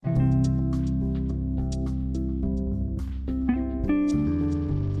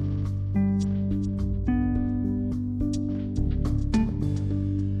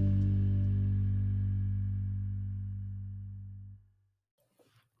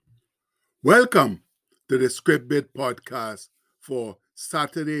Welcome to the Script Bit podcast for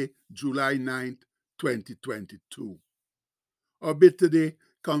Saturday, July 9th, 2022. Our bit today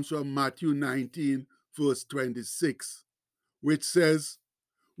comes from Matthew 19, verse 26, which says,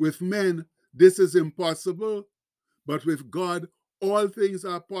 "With men this is impossible, but with God all things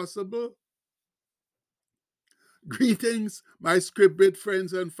are possible." Greetings, my Script Bit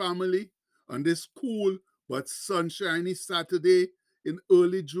friends and family, on this cool but sunshiny Saturday in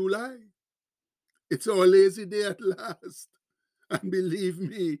early July. It's our lazy day at last. And believe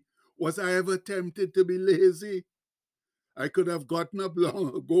me, was I ever tempted to be lazy? I could have gotten up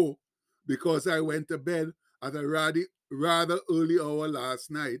long ago because I went to bed at a rather early hour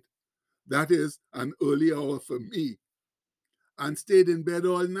last night. That is an early hour for me. And stayed in bed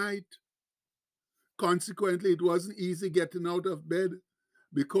all night. Consequently, it wasn't easy getting out of bed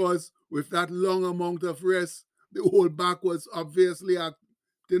because with that long amount of rest, the whole back was obviously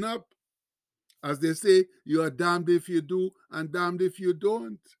acting up. As they say, you are damned if you do and damned if you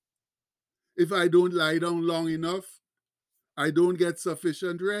don't. If I don't lie down long enough, I don't get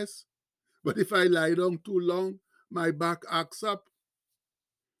sufficient rest. But if I lie down too long, my back acts up.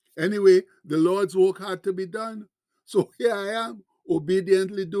 Anyway, the Lord's work had to be done. So here I am,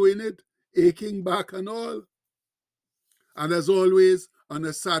 obediently doing it, aching back and all. And as always, on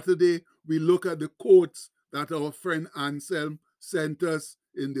a Saturday, we look at the quotes that our friend Anselm sent us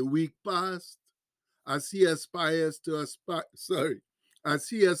in the week past as he aspires to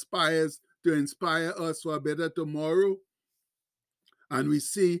inspire us for a better tomorrow. And we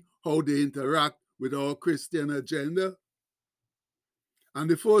see how they interact with our Christian agenda.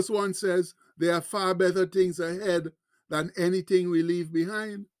 And the first one says, there are far better things ahead than anything we leave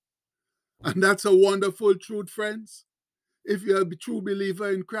behind. And that's a wonderful truth, friends, if you're a true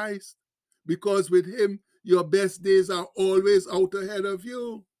believer in Christ, because with him, your best days are always out ahead of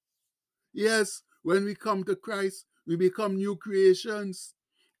you. Yes, when we come to Christ, we become new creations,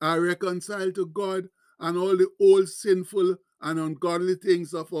 are reconciled to God, and all the old sinful and ungodly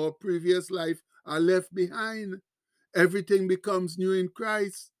things of our previous life are left behind. Everything becomes new in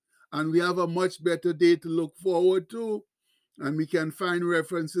Christ, and we have a much better day to look forward to. And we can find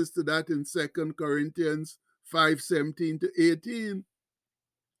references to that in 2 Corinthians 5:17 to 18.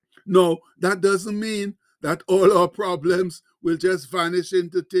 No, that doesn't mean that all our problems will just vanish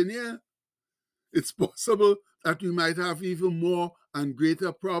into thin air. It's possible that we might have even more and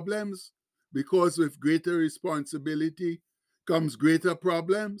greater problems, because with greater responsibility comes greater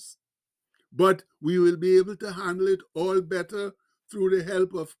problems. But we will be able to handle it all better through the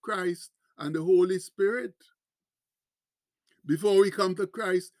help of Christ and the Holy Spirit. Before we come to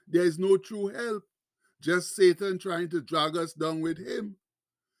Christ, there is no true help, just Satan trying to drag us down with him.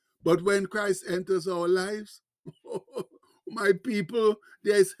 But when Christ enters our lives, my people,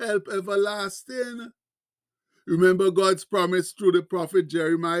 there is help everlasting. Remember God's promise through the prophet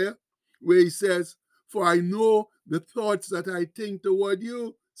Jeremiah, where he says, "For I know the thoughts that I think toward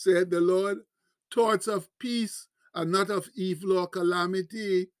you, said the Lord, thoughts of peace and not of evil or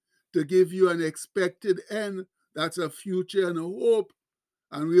calamity, to give you an expected end." That's a future and a hope.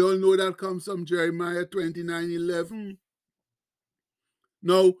 And we all know that comes from Jeremiah 29:11.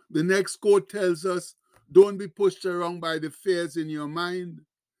 Now, the next quote tells us, don't be pushed around by the fears in your mind.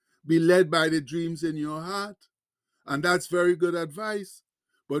 Be led by the dreams in your heart. And that's very good advice,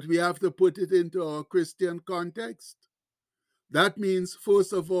 but we have to put it into our Christian context. That means,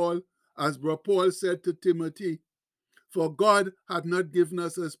 first of all, as Brother Paul said to Timothy, "For God hath not given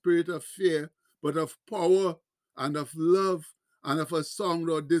us a spirit of fear, but of power and of love and of a sound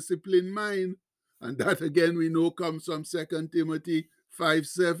or disciplined mind." And that again we know comes from 2 Timothy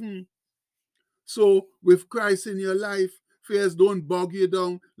 5:7. So with Christ in your life, fears don't bog you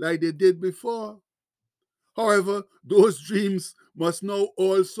down like they did before. However, those dreams must now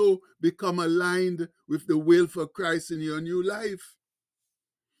also become aligned with the will for Christ in your new life.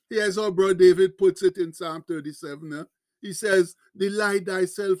 Here's how Brother David puts it in Psalm 37. He says, "Delight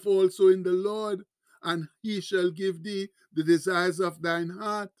thyself also in the Lord, and he shall give thee the desires of thine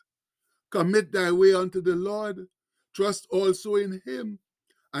heart. Commit thy way unto the Lord. Trust also in him,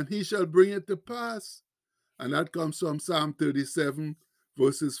 and he shall bring it to pass." And that comes from Psalm 37,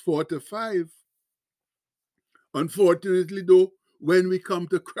 verses 4 to 5. Unfortunately, though, when we come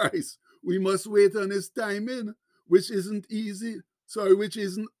to Christ, we must wait on his timing, which isn't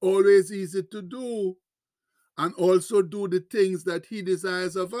always easy to do, and also do the things that he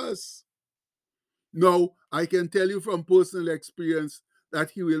desires of us. Now, I can tell you from personal experience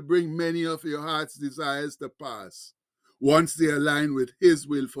that he will bring many of your heart's desires to pass once they align with his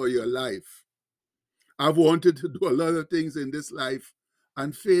will for your life. I've wanted to do a lot of things in this life,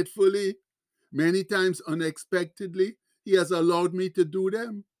 and faithfully, Many times unexpectedly, he has allowed me to do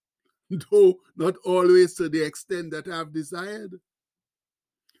them, though not always to the extent that I've desired.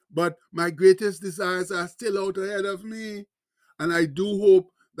 But my greatest desires are still out ahead of me, and I do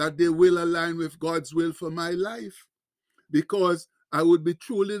hope that they will align with God's will for my life, because I would be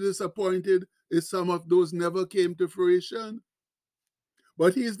truly disappointed if some of those never came to fruition.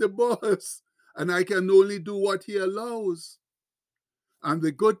 But he's the boss, and I can only do what he allows. And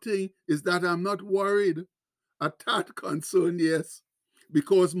the good thing is that I'm not worried, a tad concerned, yes,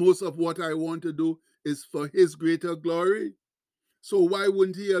 because most of what I want to do is for his greater glory. So why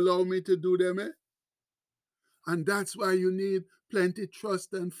wouldn't he allow me to do them? And that's why you need plenty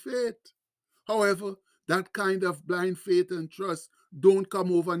trust and faith. However, that kind of blind faith and trust don't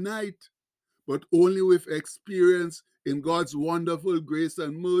come overnight, but only with experience in God's wonderful grace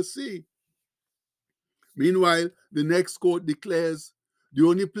and mercy. Meanwhile, the next quote declares, the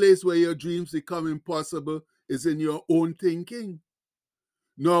only place where your dreams become impossible is in your own thinking.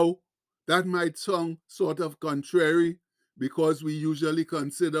 Now, that might sound sort of contrary, because we usually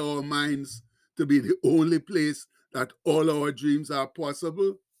consider our minds to be the only place that all our dreams are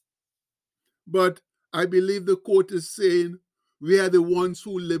possible. But I believe the quote is saying we are the ones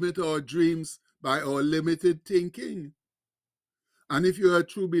who limit our dreams by our limited thinking. And if you're a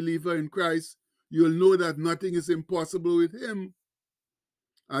true believer in Christ, you'll know that nothing is impossible with him.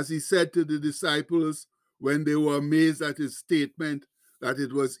 As he said to the disciples when they were amazed at his statement that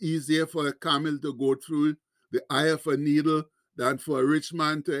it was easier for a camel to go through the eye of a needle than for a rich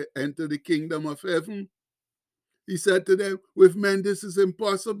man to enter the kingdom of heaven. He said to them, with men this is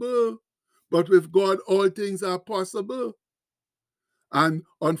impossible, but with God all things are possible. And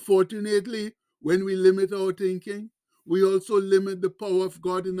unfortunately, when we limit our thinking, we also limit the power of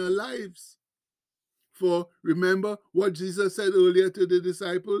God in our lives. For remember what Jesus said earlier to the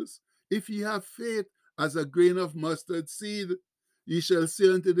disciples? If ye have faith as a grain of mustard seed, ye shall say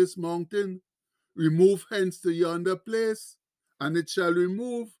unto this mountain, remove hence to yonder place, and it shall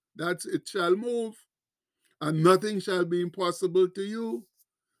remove, that's it shall move, and nothing shall be impossible to you.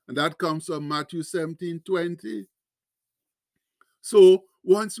 And that comes from Matthew 17:20. So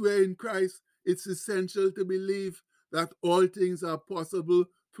once we're in Christ, it's essential to believe that all things are possible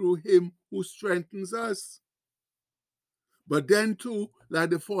through him who strengthens us. But then too, like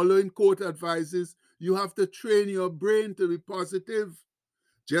the following quote advises, you have to train your brain to be positive,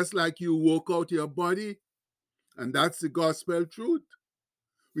 just like you work out your body. And that's the gospel truth.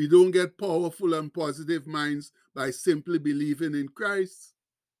 We don't get powerful and positive minds by simply believing in Christ.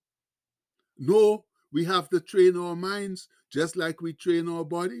 No, we have to train our minds just like we train our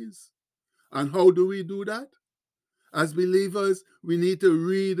bodies. And how do we do that? As believers, we need to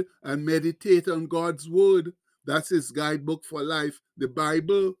read and meditate on God's word. That's his guidebook for life, the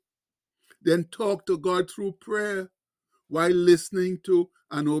Bible. Then talk to God through prayer while listening to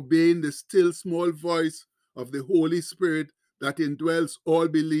and obeying the still small voice of the Holy Spirit that indwells all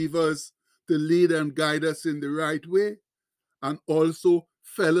believers to lead and guide us in the right way, and also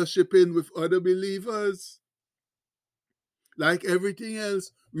fellowshipping with other believers. Like everything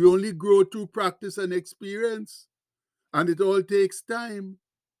else, we only grow through practice and experience, and it all takes time.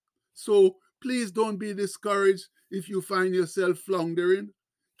 So please don't be discouraged if you find yourself floundering.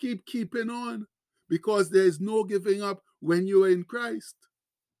 Keep keeping on, because there is no giving up when you are in Christ.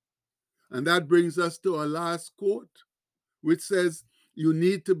 And that brings us to our last quote, which says, you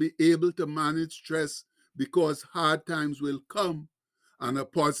need to be able to manage stress because hard times will come, and a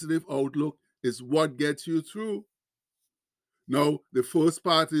positive outlook is what gets you through. Now, the first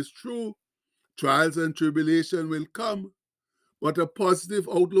part is true. Trials and tribulation will come, but a positive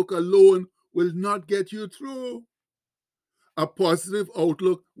outlook alone will not get you through. A positive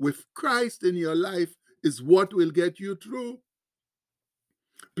outlook with Christ in your life is what will get you through.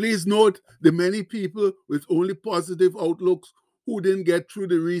 Please note the many people with only positive outlooks who didn't get through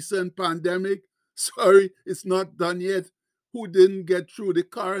the recent pandemic. Sorry, it's not done yet. Who didn't get through the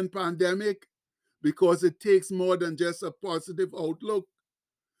current pandemic, because it takes more than just a positive outlook.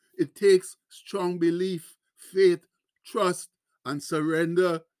 It takes strong belief, faith, trust, and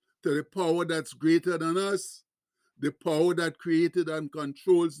surrender to the power that's greater than us, the power that created and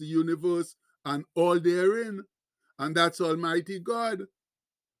controls the universe and all therein, and that's Almighty God.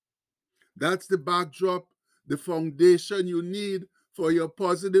 That's the backdrop, the foundation you need for your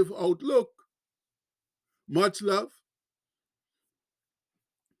positive outlook. Much love.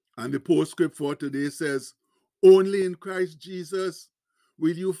 And the postscript for today says, only in Christ Jesus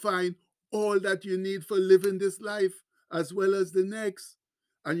will you find all that you need for living this life as well as the next.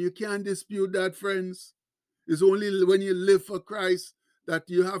 And you can't dispute that, friends. It's only when you live for Christ that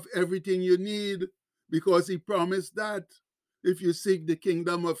you have everything you need, because he promised that if you seek the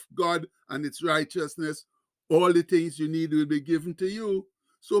kingdom of God and its righteousness, all the things you need will be given to you.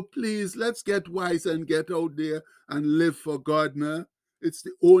 So please, let's get wise and get out there and live for God now. It's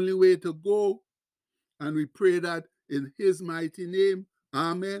the only way to go. And we pray that in his mighty name.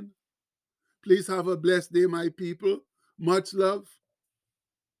 Amen. Please have a blessed day, my people. Much love.